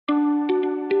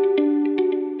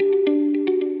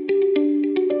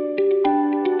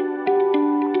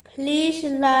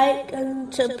like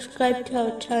and subscribe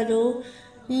to our channel.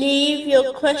 Leave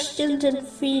your questions and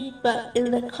feedback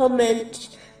in the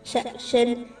comments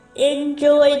section.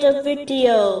 Enjoy the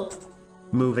video.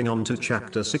 Moving on to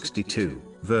chapter 62,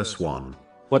 verse 1.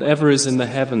 Whatever is in the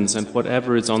heavens and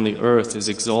whatever is on the earth is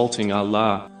exalting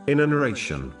Allah. In a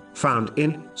narration found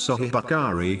in Sahih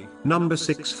Bukhari, number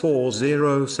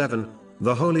 6407,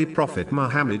 the Holy Prophet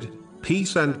Muhammad,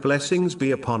 peace and blessings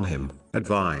be upon him,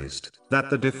 advised that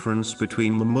the difference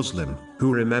between the Muslim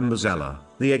who remembers Allah,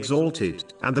 the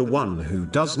Exalted, and the one who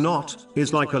does not,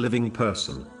 is like a living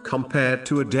person compared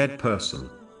to a dead person.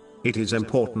 It is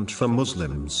important for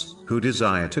Muslims who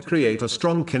desire to create a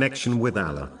strong connection with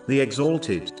Allah, the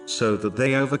Exalted, so that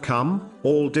they overcome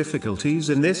all difficulties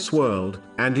in this world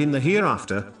and in the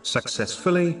hereafter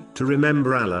successfully, to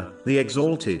remember Allah, the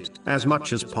Exalted, as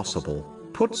much as possible.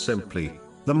 Put simply,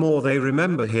 the more they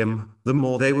remember Him, the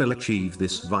more they will achieve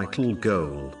this vital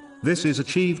goal. This is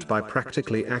achieved by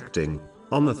practically acting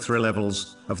on the three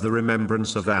levels of the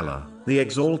remembrance of Allah, the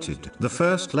Exalted. The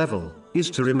first level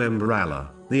is to remember Allah,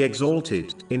 the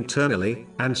Exalted, internally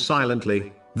and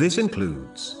silently. This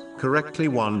includes correctly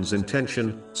one's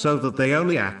intention, so that they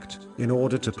only act in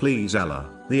order to please Allah,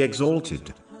 the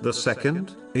Exalted. The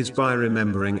second is by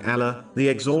remembering Allah, the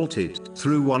Exalted,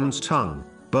 through one's tongue.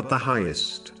 But the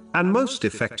highest and most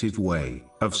effective way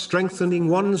of strengthening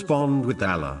one's bond with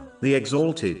Allah, the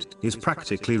Exalted, is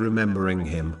practically remembering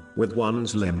Him with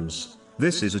one's limbs.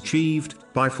 This is achieved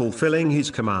by fulfilling His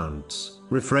commands,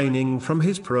 refraining from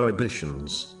His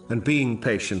prohibitions, and being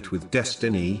patient with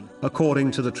destiny,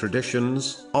 according to the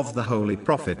traditions of the Holy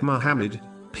Prophet Muhammad,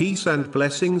 peace and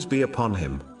blessings be upon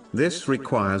him. This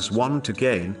requires one to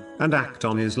gain and act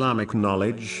on Islamic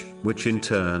knowledge, which in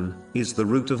turn is the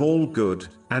root of all good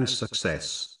and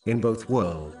success in both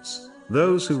worlds.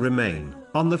 Those who remain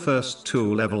on the first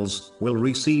two levels will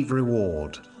receive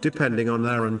reward, depending on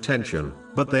their intention,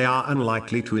 but they are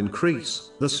unlikely to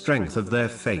increase the strength of their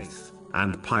faith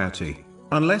and piety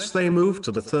unless they move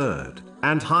to the third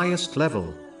and highest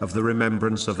level of the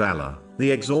remembrance of Allah, the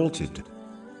Exalted.